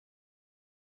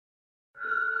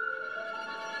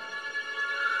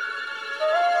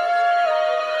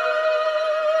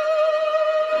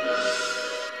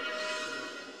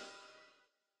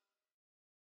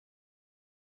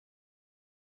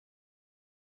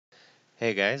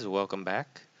Hey guys, welcome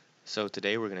back. So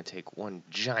today we're going to take one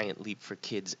giant leap for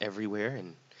kids everywhere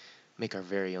and make our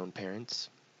very own parents.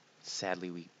 Sadly,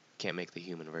 we can't make the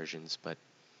human versions, but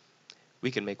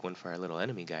we can make one for our little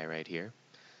enemy guy right here.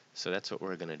 So that's what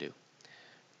we're going to do.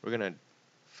 We're going to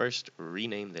first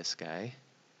rename this guy,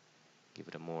 give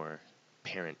it a more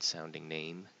parent sounding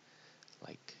name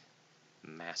like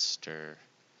Master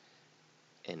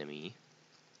Enemy.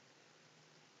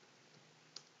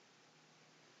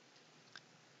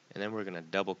 And then we're going to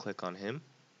double click on him.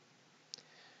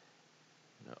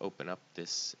 I'm going to open up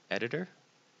this editor.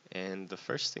 And the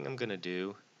first thing I'm going to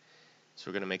do is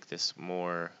we're going to make this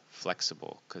more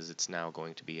flexible because it's now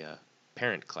going to be a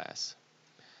parent class.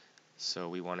 So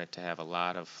we want it to have a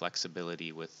lot of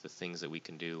flexibility with the things that we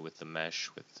can do with the mesh,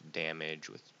 with damage,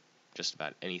 with just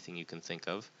about anything you can think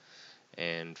of.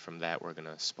 And from that we're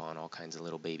going to spawn all kinds of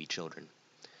little baby children.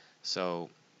 So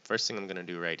first thing I'm going to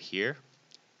do right here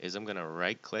is I'm going to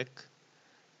right click.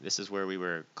 This is where we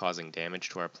were causing damage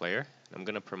to our player. I'm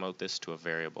going to promote this to a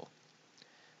variable.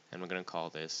 And we're going to call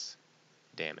this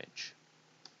damage.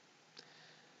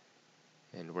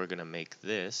 And we're going to make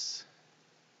this,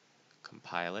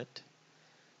 compile it,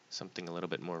 something a little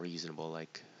bit more reasonable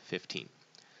like 15.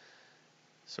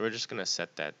 So we're just going to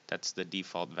set that. That's the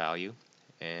default value,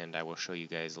 and I will show you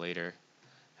guys later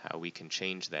how we can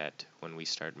change that when we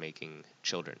start making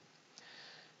children.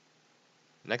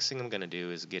 Next thing I'm going to do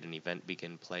is get an event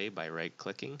begin play by right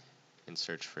clicking and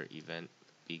search for event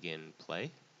begin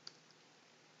play.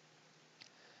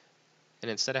 And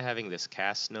instead of having this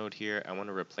cast node here, I want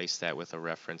to replace that with a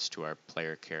reference to our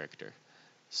player character.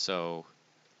 So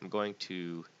I'm going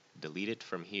to delete it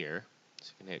from here.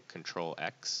 So you can hit Control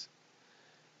X,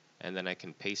 and then I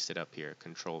can paste it up here,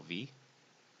 Control V.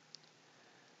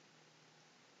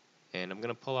 And I'm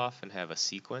going to pull off and have a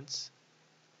sequence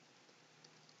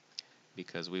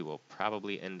because we will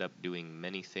probably end up doing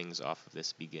many things off of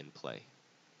this begin play.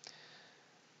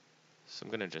 So I'm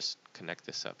going to just connect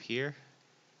this up here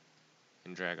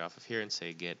and drag off of here and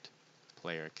say get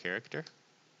player character.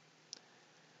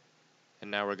 And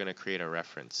now we're going to create a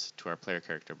reference to our player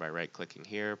character by right clicking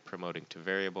here, promoting to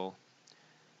variable,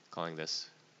 calling this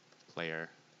player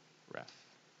ref.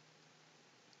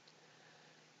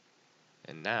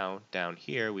 And now down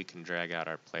here we can drag out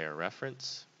our player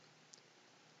reference,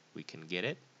 we can get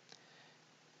it,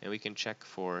 and we can check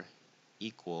for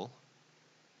equals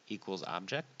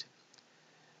object.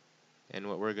 And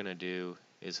what we're going to do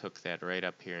is hook that right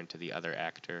up here into the other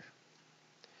actor,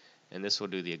 and this will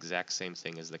do the exact same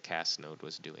thing as the cast node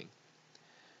was doing.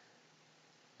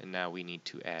 And now we need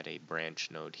to add a branch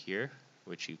node here,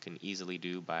 which you can easily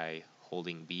do by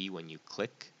holding B when you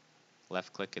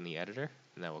left click in the editor,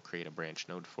 and that will create a branch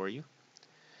node for you.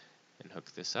 And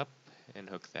hook this up and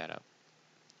hook that up.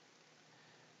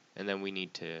 And then we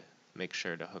need to make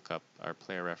sure to hook up our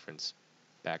player reference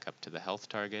back up to the health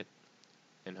target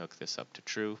and hook this up to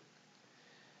true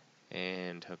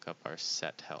and hook up our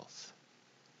set health.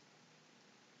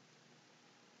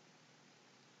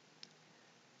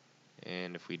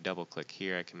 And if we double click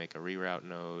here, I can make a reroute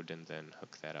node and then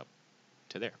hook that up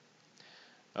to there.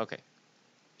 Okay,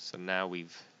 so now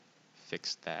we've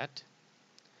fixed that.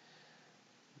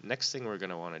 Next thing we're going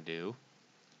to want to do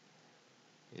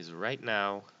is right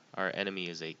now our enemy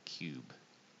is a cube,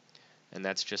 and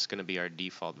that's just going to be our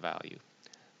default value.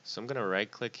 So I'm going to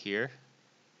right click here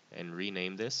and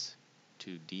rename this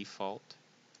to default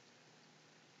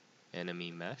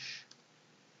enemy mesh.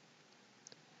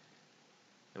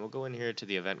 And we'll go in here to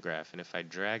the event graph, and if I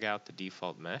drag out the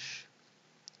default mesh,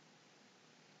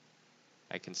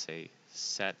 I can say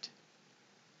set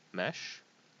mesh.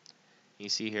 You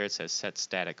see here it says set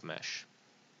static mesh.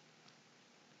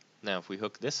 Now if we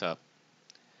hook this up,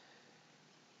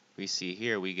 we see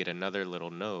here we get another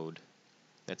little node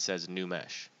that says new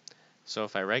mesh. So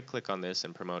if I right click on this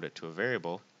and promote it to a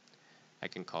variable, I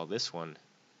can call this one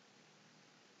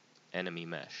enemy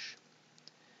mesh.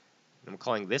 I'm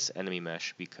calling this enemy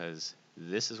mesh because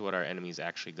this is what our enemy is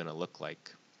actually going to look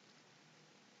like.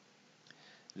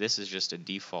 This is just a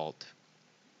default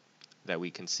that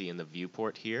we can see in the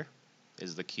viewport here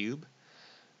is the cube,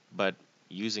 but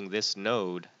using this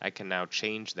node I can now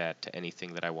change that to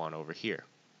anything that I want over here.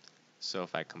 So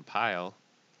if I compile,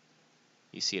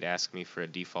 you see it asks me for a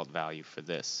default value for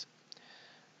this.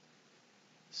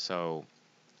 So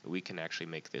we can actually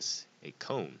make this a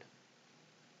cone.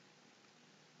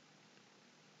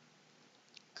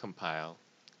 Compile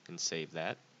and save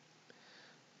that.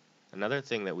 Another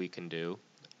thing that we can do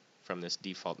from this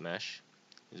default mesh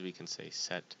is we can say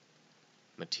set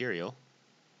material,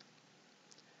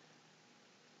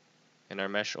 and our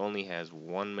mesh only has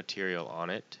one material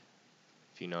on it,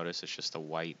 If you notice, it's just a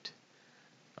white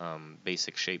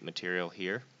basic shape material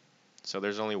here. So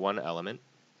there's only one element,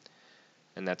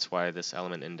 and that's why this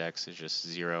element index is just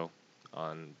 0.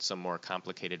 On some more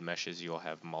complicated meshes, you'll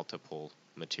have multiple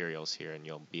materials here, and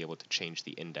you'll be able to change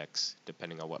the index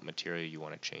depending on what material you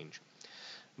want to change.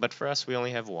 But for us, we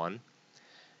only have one,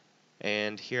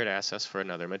 and here it asks us for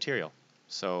another material.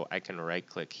 So I can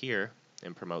right-click here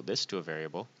and promote this to a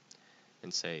variable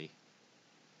and say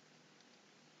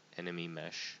enemy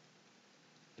mesh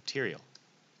material.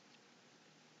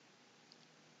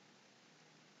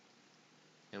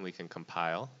 And we can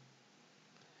compile,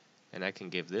 and I can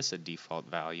give this a default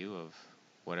value of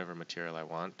whatever material I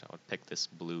want. I'll pick this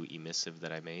blue emissive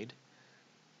that I made,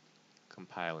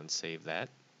 compile and save that.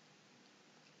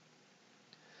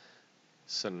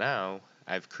 So now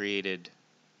I've created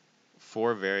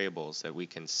 4 variables that we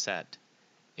can set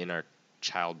in our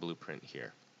child blueprint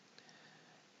here.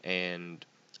 And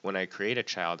when I create a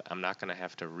child, I'm not going to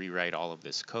have to rewrite all of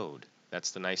this code. That's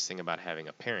the nice thing about having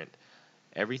a parent.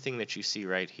 Everything that you see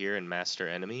right here in master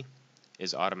enemy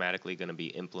is automatically going to be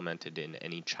implemented in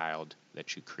any child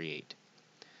that you create.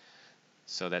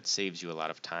 So that saves you a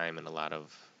lot of time and a lot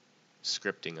of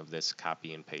scripting of this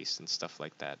copy and paste and stuff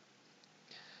like that.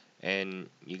 And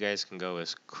you guys can go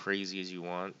as crazy as you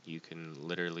want. You can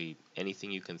literally,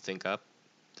 anything you can think up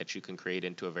that you can create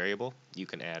into a variable, you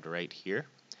can add right here,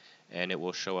 and it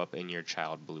will show up in your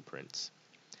child blueprints.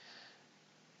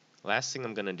 Last thing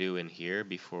I'm going to do in here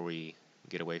before we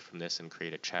get away from this and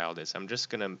create a child is I'm just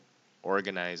going to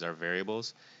organize our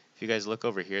variables. If you guys look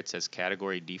over here, it says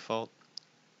category default.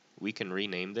 We can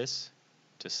rename this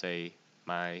to say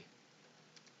my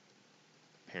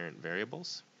parent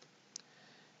variables.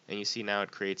 And you see now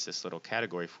it creates this little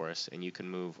category for us, and you can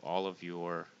move all of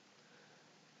your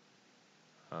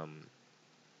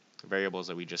variables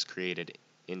that we just created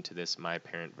into this my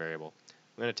parent variable.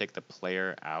 I'm going to take the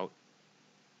player out.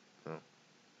 Oh,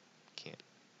 can't.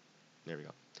 There we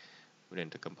go. Put it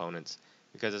into components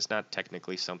because it's not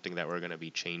technically something that we're going to be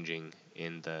changing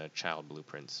in the child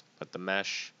blueprints. But the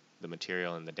mesh, the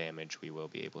material, and the damage we will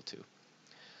be able to.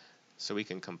 So we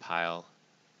can compile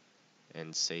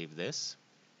and save this.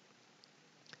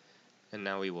 And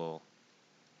now we will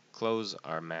close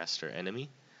our master enemy.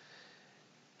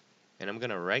 And I'm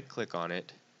going to right click on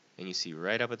it, and you see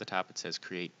right up at the top it says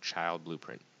create child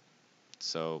blueprint.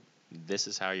 So this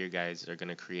is how you guys are going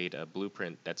to create a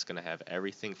blueprint that's going to have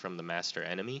everything from the master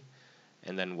enemy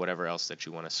and then whatever else that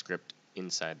you want to script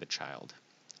inside the child.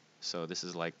 So this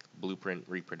is like blueprint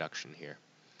reproduction here.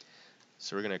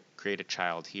 So we're going to create a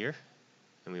child here,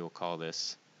 and we will call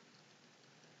this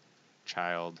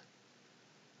child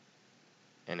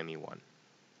enemy 1.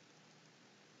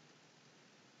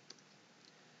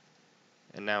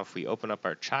 And now if we open up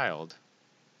our child,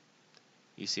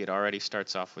 you see it already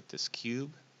starts off with this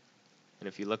cube. And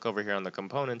if you look over here on the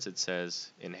components, it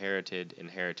says inherited,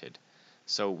 inherited.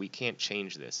 So we can't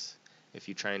change this. If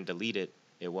you try and delete it,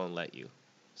 it won't let you.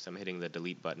 So I'm hitting the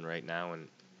delete button right now, and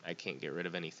I can't get rid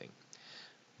of anything.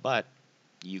 But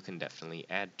you can definitely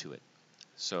add to it.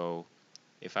 So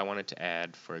if I wanted to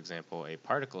add, for example, a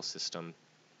particle system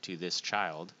to this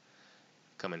child,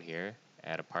 come in here,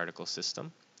 add a particle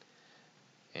system,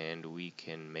 and we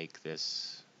can make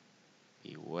this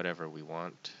be whatever we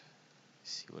want.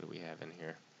 Let's see, what do we have in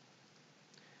here?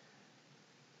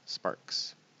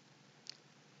 Sparks.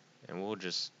 And we'll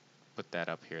just put that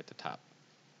up here at the top.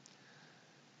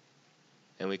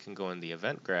 And we can go in the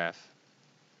event graph,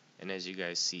 and as you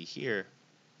guys see here,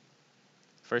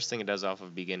 first thing it does off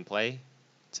of begin play,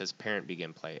 it says parent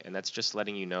begin play, and that's just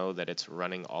letting you know that it's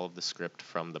running all of the script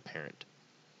from the parent.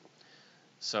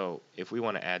 So if we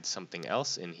want to add something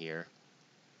else in here,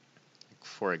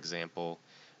 for example,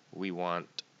 we want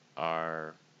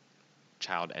our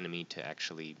child enemy to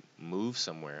actually move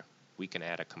somewhere, we can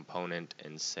add a component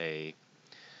and say,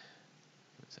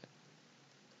 what's that?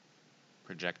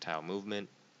 Projectile movement.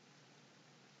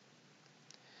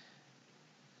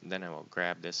 And then I will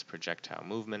grab this projectile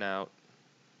movement out,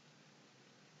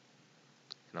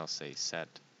 and I'll say set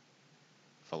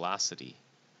velocity.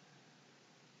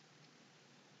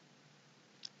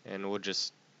 And we'll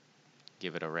just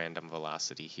give it a random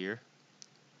velocity here,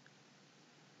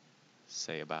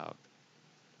 say about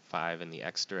 5 in the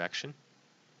x direction.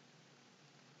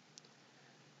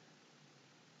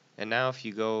 And now if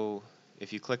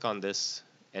you click on this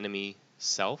enemy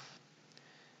self,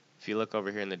 if you look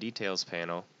over here in the details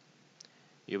panel,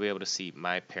 you'll be able to see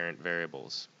my parent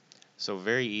variables. So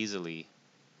very easily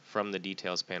from the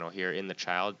details panel here in the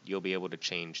child, you'll be able to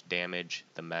change damage,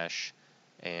 the mesh,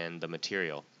 and the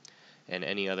material, and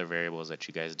any other variables that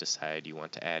you guys decide you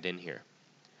want to add in here.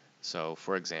 So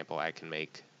for example, I can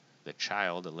make the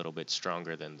child a little bit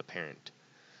stronger than the parent,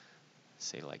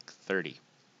 say like 30.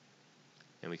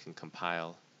 And we can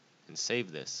compile and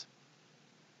save this.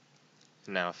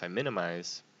 Now if I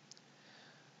minimize,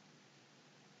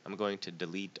 I'm going to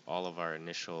delete all of our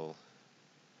initial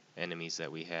enemies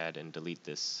that we had and delete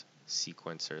this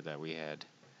sequencer that we had.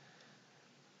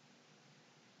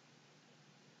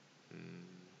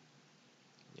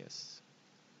 Yes.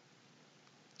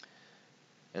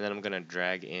 And then I'm going to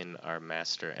drag in our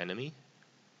master enemy,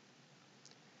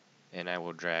 and I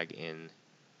will drag in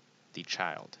the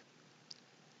child.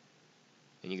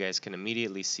 And you guys can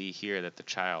immediately see here that the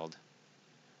child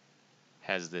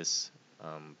has this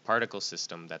particle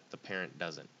system that the parent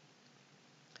doesn't.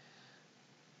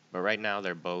 But right now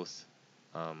they're both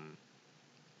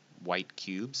white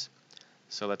cubes.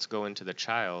 So let's go into the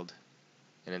child,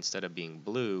 and instead of being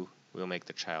blue, we'll make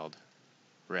the child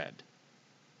red.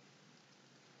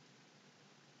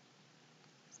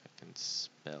 If I can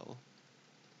spell.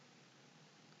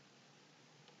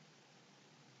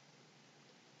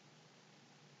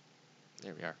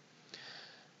 There we are.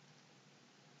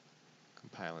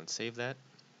 Compile and save that.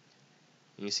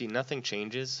 And you see nothing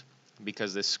changes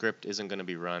because this script isn't going to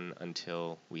be run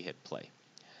until we hit play.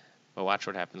 But watch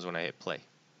what happens when I hit play.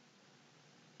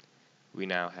 We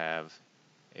now have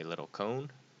a little cone,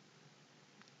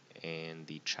 and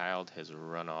the child has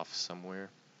run off somewhere.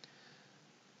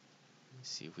 Let's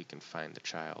see if we can find the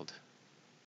child.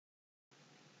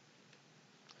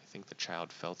 I think the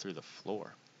child fell through the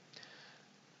floor.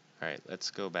 Alright, let's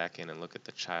go back in and look at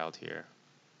the child here.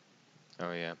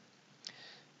 Oh yeah,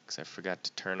 because I forgot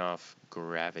to turn off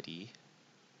gravity.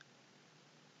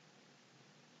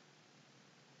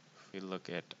 If we look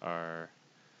at our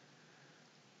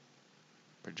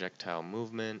projectile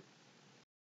movement,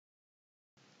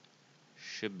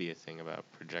 should be a thing about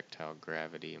projectile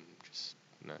gravity. I'm just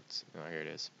nuts. Oh, here it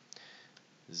is.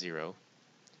 0.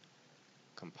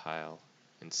 Compile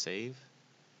and save.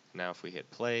 Now if we hit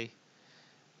play,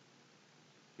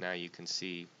 now you can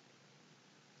see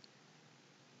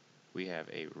we have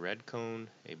a red cone,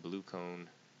 a blue cone,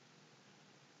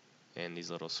 and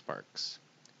these little sparks.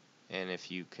 And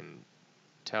if you can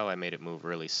tell, I made it move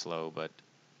really slow, but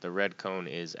the red cone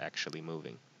is actually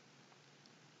moving.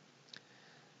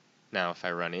 Now if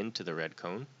I run into the red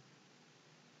cone,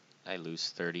 I lose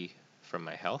 30 from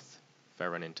my health. If I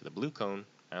run into the blue cone,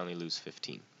 I only lose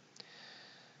 15.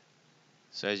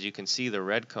 So as you can see, the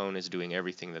red cone is doing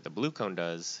everything that the blue cone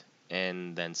does,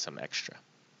 and then some extra.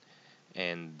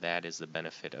 And that is the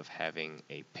benefit of having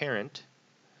a parent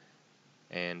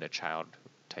and a child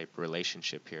type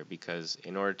relationship here, because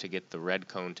in order to get the red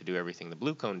cone to do everything the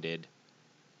blue cone did,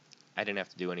 I didn't have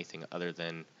to do anything other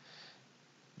than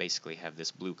basically have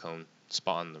this blue cone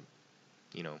spawn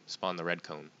the red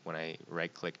cone when I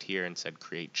right clicked here and said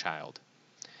create child.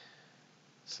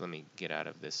 So let me get out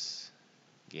of this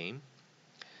game.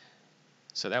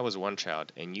 So that was one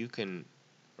child, and you can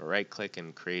right click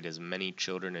and create as many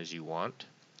children as you want.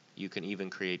 You can even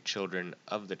create children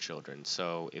of the children.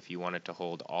 So if you wanted to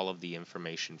hold all of the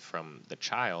information from the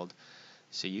child,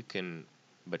 so you can,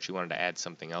 but you wanted to add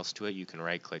something else to it, you can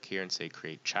right click here and say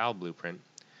create child blueprint,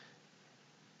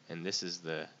 and this is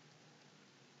the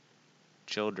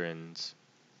children's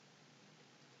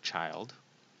child.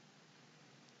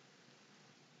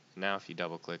 Now if you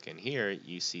double click in here,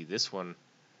 you see this one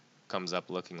comes up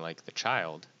looking like the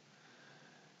child,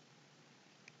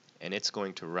 and it's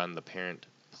going to run the parent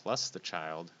plus the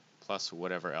child plus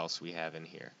whatever else we have in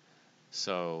here.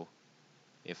 So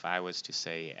if I was to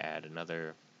say add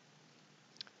another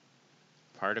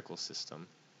particle system,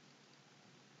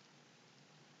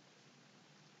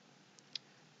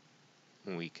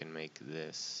 we can make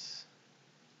this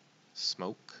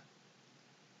smoke,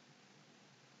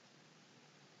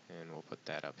 and we'll put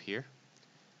that up here.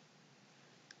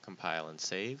 Compile and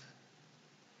save.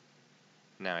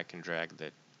 Now I can drag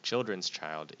the children's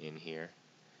child in here,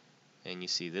 and you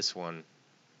see this one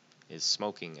is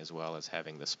smoking as well as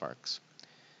having the sparks.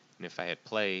 And if I hit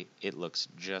play, it looks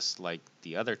just like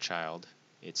the other child.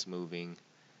 It's moving,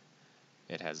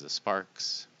 it has the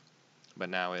sparks, but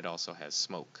now it also has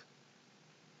smoke.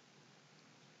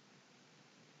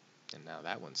 And now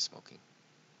that one's smoking.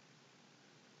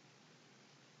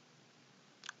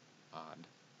 Odd.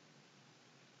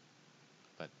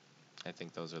 But I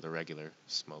think those are the regular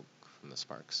smoke from the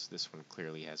sparks. This one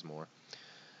clearly has more.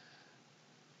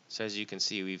 So as you can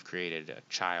see, we've created a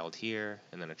child here,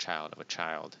 and then a child of a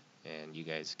child, and you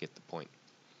guys get the point.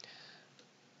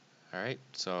 Alright,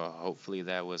 so hopefully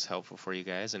that was helpful for you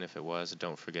guys, and if it was,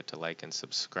 don't forget to like and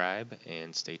subscribe,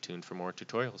 and stay tuned for more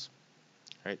tutorials.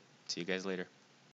 Alright, see you guys later.